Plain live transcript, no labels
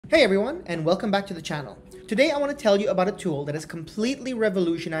Hey everyone, and welcome back to the channel. Today I want to tell you about a tool that has completely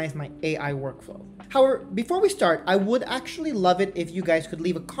revolutionized my AI workflow. However, before we start, I would actually love it if you guys could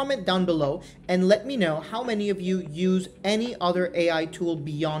leave a comment down below and let me know how many of you use any other AI tool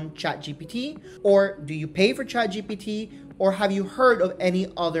beyond ChatGPT, or do you pay for ChatGPT, or have you heard of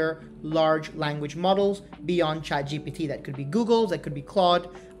any other large language models beyond ChatGPT? That could be Google's, that could be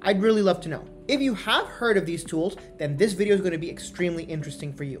Claude. I'd really love to know. If you have heard of these tools, then this video is going to be extremely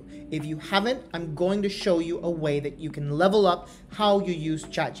interesting for you. If you haven't, I'm going to show you a way that you can level up how you use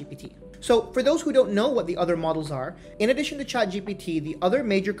ChatGPT. So for those who don't know what the other models are, in addition to ChatGPT, the other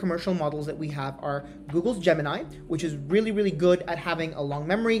major commercial models that we have are Google's Gemini, which is really good at having a long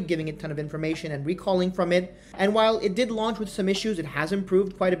memory, giving it a ton of information and recalling from it. And while it did launch with some issues, it has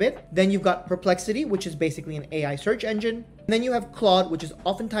improved quite a bit. Then you've got Perplexity, which is basically an AI search engine. And then you have Claude, which is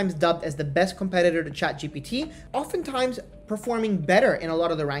oftentimes dubbed as the best competitor to ChatGPT, oftentimes performing better in a lot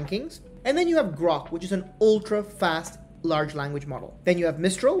of the rankings. And then you have Grok, which is an ultra fast large language model. Then you have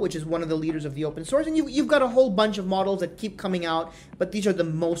Mistral, which is one of the leaders of the open source, and you've got a whole bunch of models that keep coming out, but these are the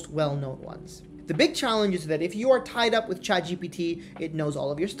most well-known ones. The big challenge is that if you are tied up with ChatGPT, it knows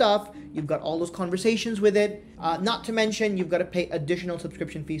all of your stuff, you've got all those conversations with it, not to mention you've got to pay additional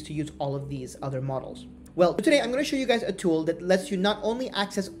subscription fees to use all of these other models. Well, today I'm going to show you guys a tool that lets you not only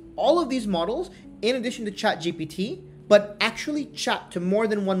access all of these models in addition to ChatGPT, but actually chat to more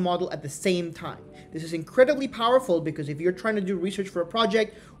than one model at the same time. This is incredibly powerful because if you're trying to do research for a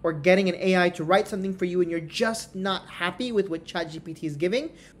project or getting an AI to write something for you and you're just not happy with what ChatGPT is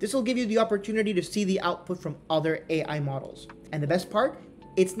giving, this will give you the opportunity to see the output from other AI models. And the best part,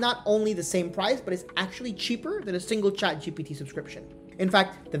 it's not only the same price, but it's actually cheaper than a single ChatGPT subscription. In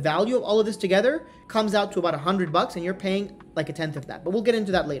fact, the value of all of this together comes out to about $100 and you're paying like a tenth of that, but we'll get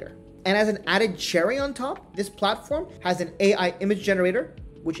into that later. And as an added cherry on top, this platform has an AI image generator,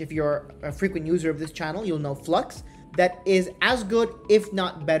 which if you're a frequent user of this channel, you'll know Flux, that is as good, if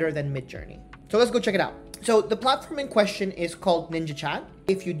not better than Midjourney. So let's go check it out. So the platform in question is called NinjaChat.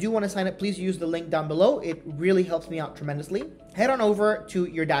 If you do want to sign up, please use the link down below. It really helps me out tremendously. Head on over to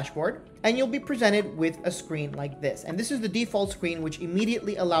your dashboard and you'll be presented with a screen like this. And this is the default screen, which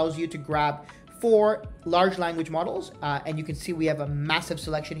immediately allows you to grab 4 large language models. And you can see we have a massive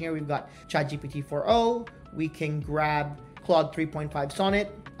selection here. We've got ChatGPT 4.0. We can grab Claude 3.5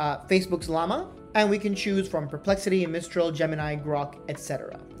 Sonnet, Facebook's Llama, and we can choose from Perplexity, Mistral, Gemini, Grok,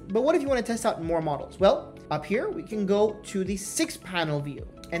 etc. But what if you want to test out more models? Well, up here, we can go to the 6-panel view,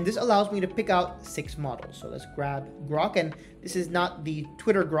 and this allows me to pick out 6 models. So let's grab Grok, and this is not the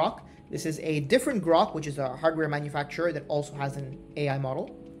Twitter Grok. This is a different Grok, which is a hardware manufacturer that also has an AI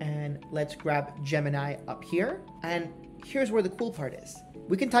model. And let's grab Gemini up here. And here's where the cool part is.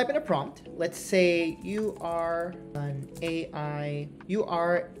 We can type in a prompt. Let's say you are an AI, you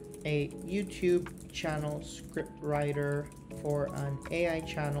are a YouTube channel script writer for an AI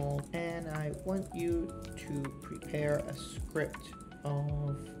channel, and I want you to prepare a script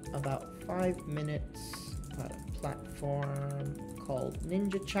of about 5 minutes. A platform called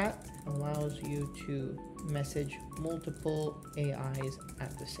NinjaChat allows you to message multiple AIs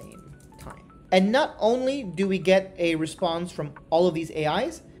at the same time. And not only do we get a response from all of these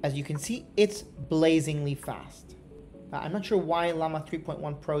AIs, as you can see, it's blazingly fast. I'm not sure why Llama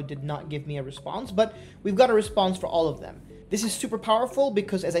 3.1 Pro did not give me a response, but we've got a response for all of them. This is super powerful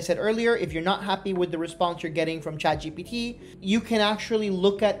because, as I said earlier, if you're not happy with the response you're getting from ChatGPT, you can actually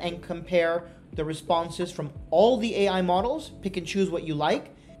look at and compare the responses from all the AI models, pick and choose what you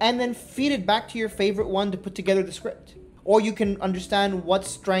like, and then feed it back to your favorite one to put together the script. Or you can understand what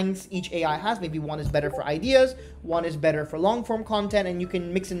strengths each AI has. Maybe one is better for ideas, one is better for long form content, and you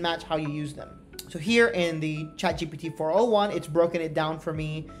can mix and match how you use them. So here in the ChatGPT 4.01, it's broken it down for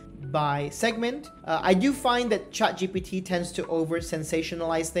me by segment. I do find that ChatGPT tends to over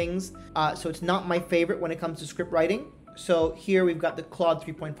sensationalize things. So it's not my favorite when it comes to script writing. So here we've got the Claude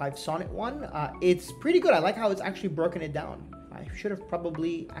 3.5 Sonnet one. It's pretty good. I like how it's actually broken it down. I should have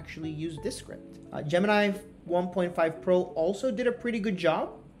probably actually used this script. Gemini 1.5 Pro also did a pretty good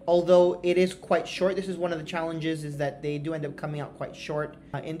job, although it is quite short. This is one of the challenges, is that they do end up coming out quite short.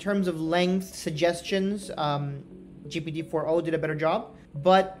 In terms of length suggestions, GPT 4.0 did a better job.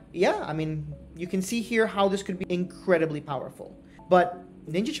 But yeah, I mean, you can see here how this could be incredibly powerful. But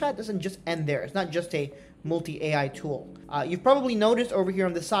NinjaChat doesn't just end there. It's not just a multi-AI tool. You've probably noticed over here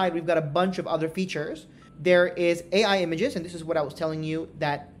on the side, we've got a bunch of other features. There is AI images, and this is what I was telling you,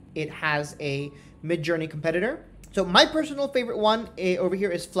 that it has a Midjourney competitor. So my personal favorite one over here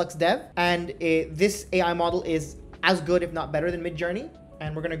is Flux Dev, and this AI model is as good, if not better, than Midjourney.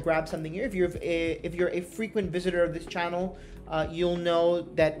 And we're gonna grab something here. If you're a frequent visitor of this channel, you'll know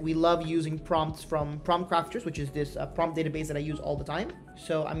that we love using prompts from Prompt Crafters, which is this prompt database that I use all the time.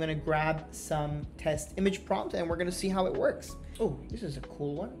 So I'm gonna grab some test image prompts and we're gonna see how it works. Oh, this is a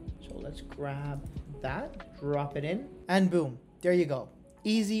cool one. So let's grab that, drop it in, and boom, there you go.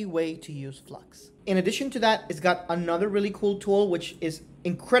 Easy way to use Flux. In addition to that, it's got another really cool tool, which is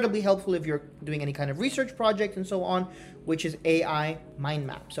incredibly helpful if you're doing any kind of research project and so on, which is AI mind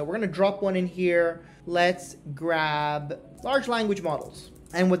map. So we're gonna drop one in here. Let's grab large language models.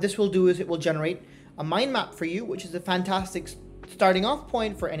 And what this will do is it will generate a mind map for you, which is a fantastic starting off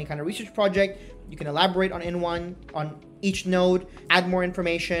point for any kind of research project. You can elaborate on N1, on each node, add more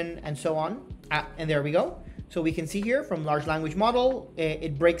information and so on. And there we go. So we can see here from large language model,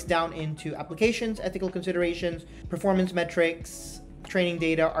 it breaks down into applications, ethical considerations, performance metrics, training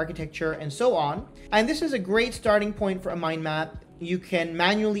data, architecture, and so on. And this is a great starting point for a mind map. You can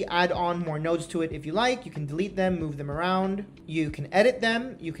manually add on more nodes to it if you like. You can delete them, move them around. You can edit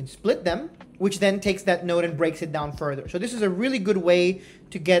them, you can split them, which then takes that node and breaks it down further. So this is a really good way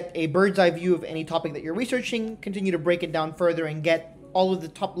to get a bird's eye view of any topic that you're researching, continue to break it down further and get all of the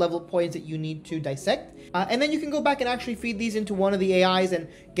top level points that you need to dissect. And then you can go back and actually feed these into one of the AIs and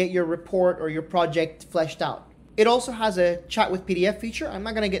get your report or your project fleshed out. It also has a chat with PDF feature. I'm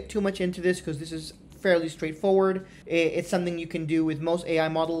not gonna get too much into this because this is fairly straightforward. It's something you can do with most AI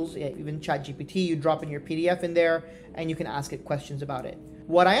models, even ChatGPT. You drop in your PDF in there and you can ask it questions about it.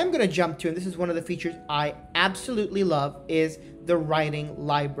 What I am gonna jump to, and this is one of the features I absolutely love, is the writing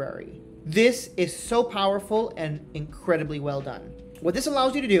library. This is so powerful and incredibly well done. What this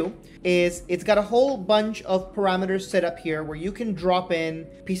allows you to do is it's got a whole bunch of parameters set up here where you can drop in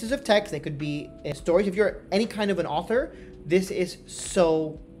pieces of text. They could be stories. If you're any kind of an author, this is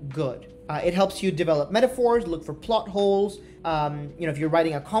so good. It helps you develop metaphors, look for plot holes. If you're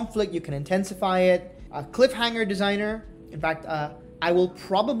writing a conflict, you can intensify it. A cliffhanger designer. In fact, I will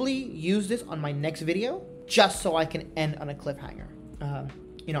probably use this on my next video just so I can end on a cliffhanger.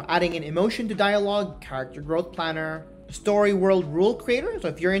 Adding in emotion to dialogue, character growth planner, story world rule creator. So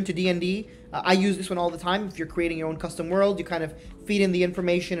if you're into D&D, I use this one all the time. If you're creating your own custom world, you kind of feed in the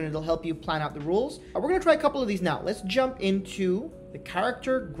information and it'll help you plan out the rules. We're gonna try a couple of these now. Let's jump into the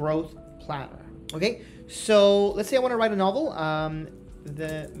character growth planner. Okay, so let's say I want to write a novel.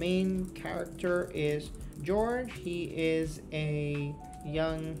 The main character is George. He is a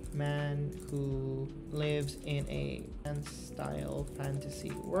young man who lives in a style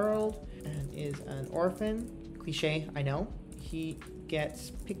fantasy world and is an orphan. Cliche, I know. He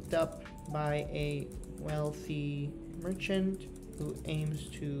gets picked up by a wealthy merchant who aims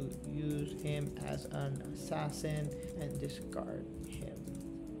to use him as an assassin and discard him.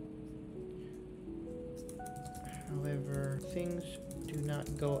 However, things do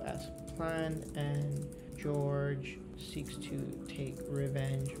not go as planned and George seeks to take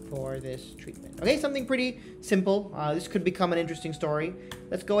revenge for this treatment. Okay, something pretty simple. This could become an interesting story.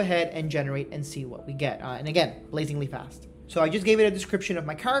 Let's go ahead and generate and see what we get. And again, blazingly fast. So I just gave it a description of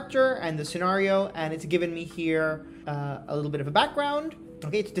my character and the scenario, and it's given me here a little bit of a background.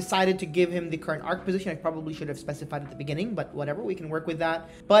 Okay, it's decided to give him the current arc position. I probably should have specified at the beginning, but whatever, we can work with that.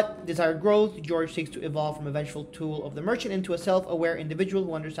 But desired growth, George seeks to evolve from a vengeful tool of the merchant into a self-aware individual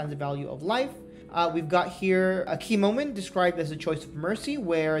who understands the value of life. We've got here a key moment described as a choice of mercy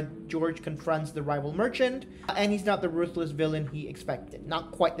where George confronts the rival merchant and he's not the ruthless villain he expected.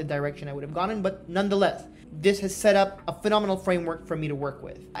 Not quite the direction I would have gone in, but nonetheless, this has set up a phenomenal framework for me to work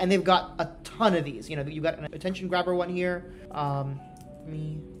with. And they've got a ton of these. You've got an attention grabber one here.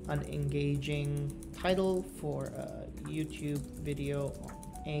 An engaging title for a YouTube video on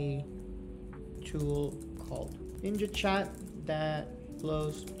a tool called NinjaChat that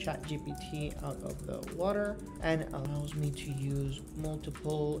blows ChatGPT out of the water and allows me to use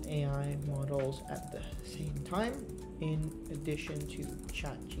multiple AI models at the same time, in addition to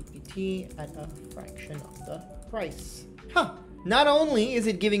ChatGPT at a fraction of the price. Not only is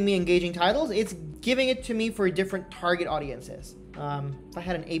it giving me engaging titles, it's giving it to me for different target audiences. If I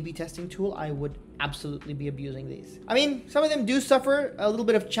had an A/B testing tool, I would absolutely be abusing these. I mean, some of them do suffer a little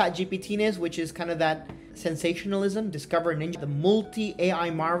bit of ChatGPT-ness, which is kind of that sensationalism. Discover Ninja, the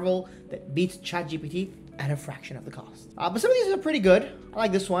multi-AI marvel that beats ChatGPT at a fraction of the cost. But some of these are pretty good. I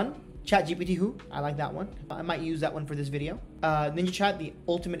like this one. ChatGPT who? I like that one. I might use that one for this video. NinjaChat, the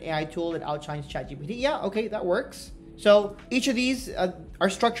ultimate AI tool that outshines ChatGPT. Yeah, okay, that works. So each of these are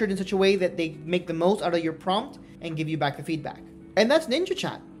structured in such a way that they make the most out of your prompt and give you back the feedback. And that's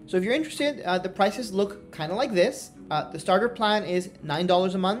NinjaChat. So if you're interested, the prices look kind of like this. The starter plan is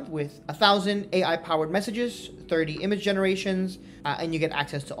 $9 a month with 1,000 AI-powered messages, 30 image generations, and you get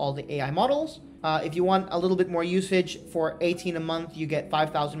access to all the AI models. If you want a little bit more usage, for 18 a month, you get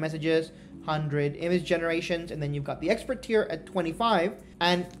 5,000 messages, 100 image generations, and then you've got the expert tier at 25.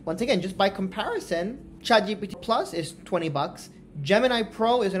 And once again, just by comparison, ChatGPT Plus is 20 bucks. Gemini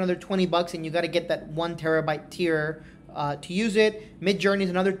Pro is another 20 bucks, and you got to get that 1 terabyte tier to use it. Midjourney is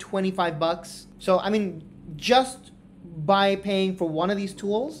another 25 bucks. So, I mean, just by paying for one of these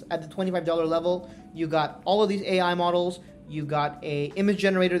tools at the $25 level, you got all of these AI models, you got a image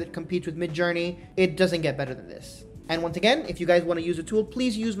generator that competes with Midjourney. It doesn't get better than this. And once again, if you guys want to use the tool,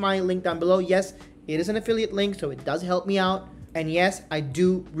 please use my link down below. Yes, it is an affiliate link, so it does help me out. And yes, I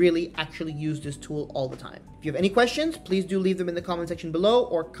do really actually use this tool all the time. If you have any questions, please do leave them in the comment section below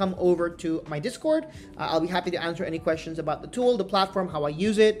or come over to my Discord. I'll be happy to answer any questions about the tool, the platform, how I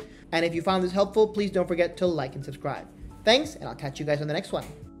use it. And if you found this helpful, please don't forget to like and subscribe. Thanks, and I'll catch you guys on the next one.